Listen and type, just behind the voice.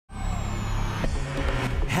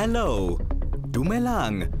Hello,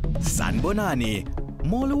 Dumelang, Sanbonani,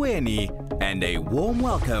 Molueni, and a warm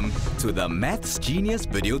welcome to the Maths Genius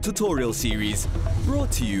video tutorial series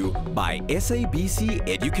brought to you by SABC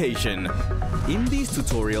Education. In these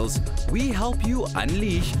tutorials, we help you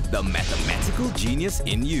unleash the mathematical genius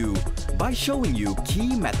in you by showing you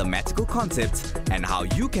key mathematical concepts and how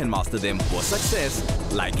you can master them for success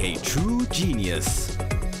like a true genius.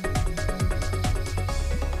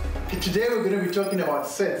 Today we're going to be talking about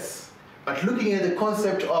sets, but looking at the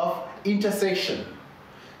concept of intersection.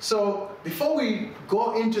 So before we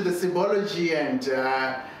go into the symbology and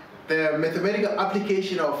the mathematical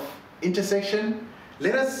application of intersection,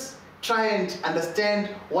 let us try and understand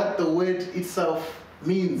what the word itself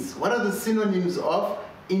means. What are the synonyms of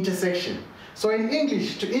intersection? So in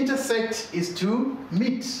English, to intersect is to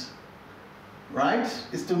meet, right?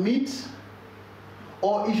 Is to meet.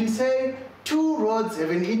 Or if you say two roads have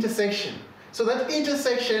an intersection, so that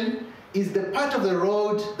intersection is the part of the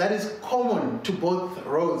road that is common to both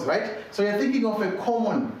roads, right? So you're thinking of a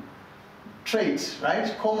common trait,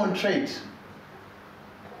 right? Common trait.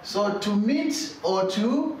 So to meet or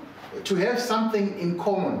to have something in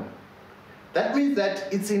common. That means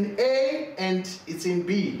that it's in A and it's in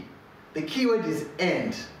B. The keyword is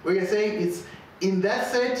and. Where you're saying it's in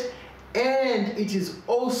that set and it is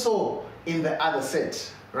also in the other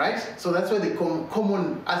set, right? So that's where the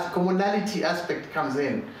commonality aspect comes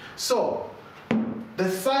in. So the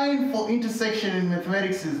sign for intersection in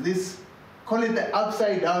mathematics is this, call it the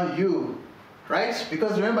upside down U, right?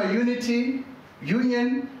 Because remember,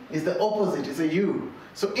 union is the opposite, it's a U.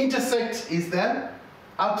 So intersect is the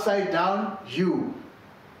upside down U.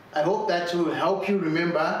 I hope that will help you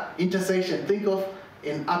remember intersection. Think of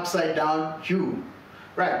an upside down U.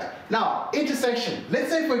 Right, now intersection. Let's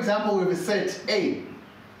say for example we have a set A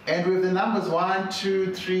and we have the numbers 1,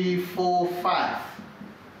 2, 3, 4, 5.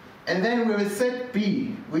 And then we have a set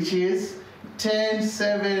B, which is 10,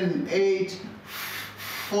 7, 8,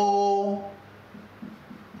 4,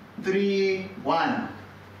 3, 1.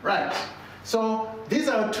 Right, so these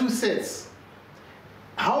are two sets.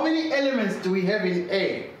 How many elements do we have in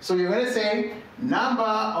A? So you're going to say number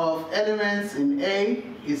of elements in A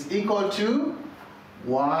is equal to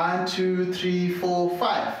 1, 2, 3, 4,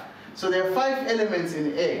 5. So there are 5 elements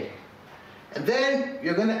in A. And then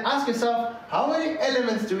you're going to ask yourself, how many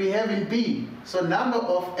elements do we have in B? So number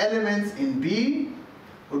of elements in B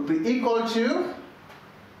would be equal to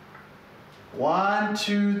 1,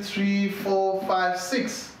 2, 3, 4, 5,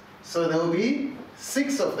 6. So there will be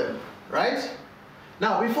 6 of them, right?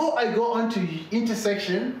 Now, before I go on to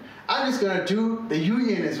intersection, I'm just going to do the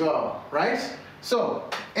union as well, right? So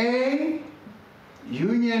A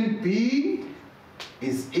union B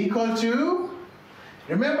is equal to,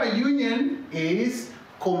 remember union is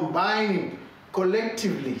combining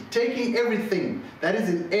collectively, taking everything that is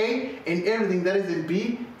in A and everything that is in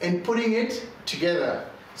B and putting it together.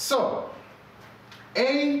 So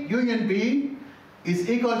A union B is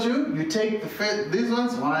equal to, you take these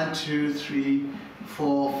ones, 1, 2, 3,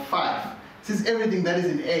 4, 5. This is everything that is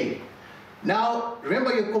in A. Now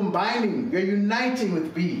remember, you're combining, you're uniting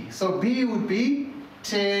with B. So B would be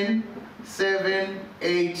 10, 7,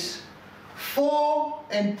 8, 4,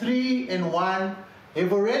 and 3, and 1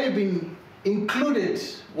 have already been included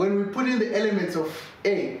when we put in the elements of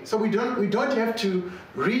A. So we don't have to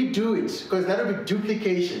redo it because that will be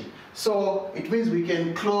duplication. So it means we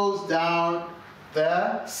can close down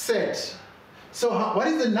the set. So what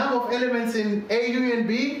is the number of elements in A union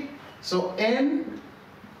B? So N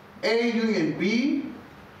A union B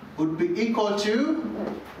would be equal to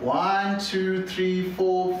 1, 2, 3,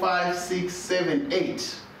 4, 5, 6, 7,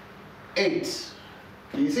 8. 8.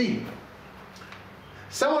 Can you see?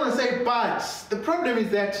 Someone will say, but the problem is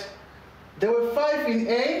that there were 5 in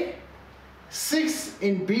A, 6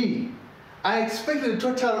 in B. I expected a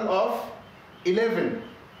total of 11,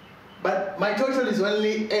 but my total is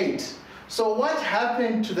only 8. So what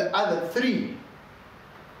happened to the other 3?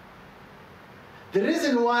 The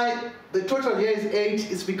reason why the total here is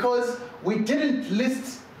 8 is because we didn't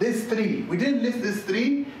list these 3. We didn't list these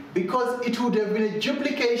 3 because it would have been a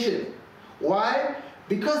duplication. Why?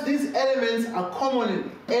 Because these elements are common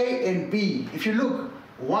in A and B. If you look,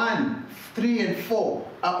 1, 3, and 4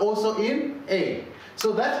 are also in A.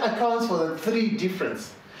 So that accounts for the 3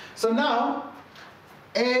 difference. So now,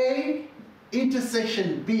 A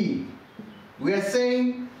intersection B, we are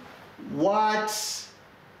saying what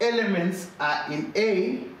elements are in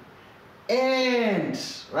A and,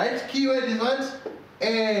 right? Keyword is what?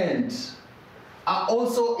 And are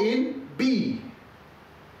also in B.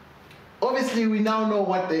 Obviously, we now know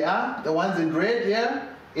what they are. The ones in red here,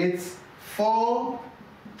 it's 4,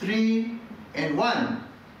 3, and 1.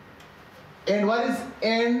 And what is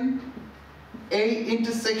N, A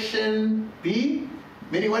intersection B?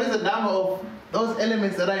 Meaning what is the number of those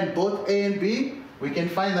elements that are in both A and B? We can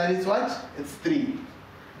find that it's what? It's 3.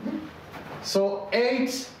 So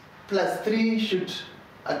 8 plus 3 should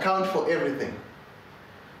account for everything.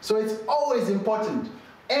 So it's always important.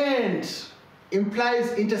 And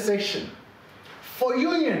implies intersection. For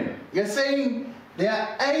union, you're saying they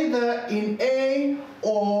are either in A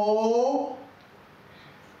or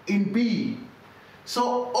in B.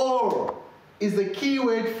 So or is the key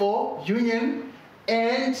word for union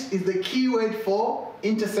and is the key word for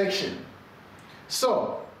intersection.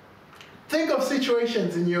 So think of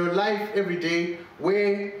situations in your life every day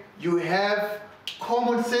where you have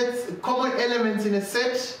common sets, common elements in a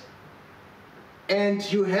set, and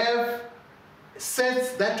you have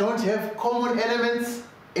sets that don't have common elements,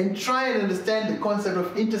 and try and understand the concept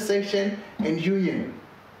of intersection and union.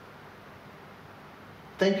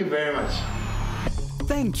 Thank you very much.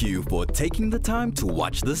 Thank you for taking the time to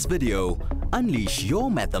watch this video. Unleash your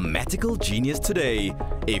mathematical genius today.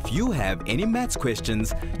 If you have any maths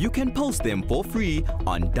questions, you can post them for free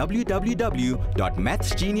on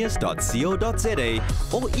www.mathsgenius.co.za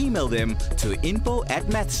or email them to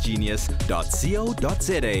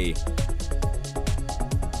info@mathsgenius.co.za.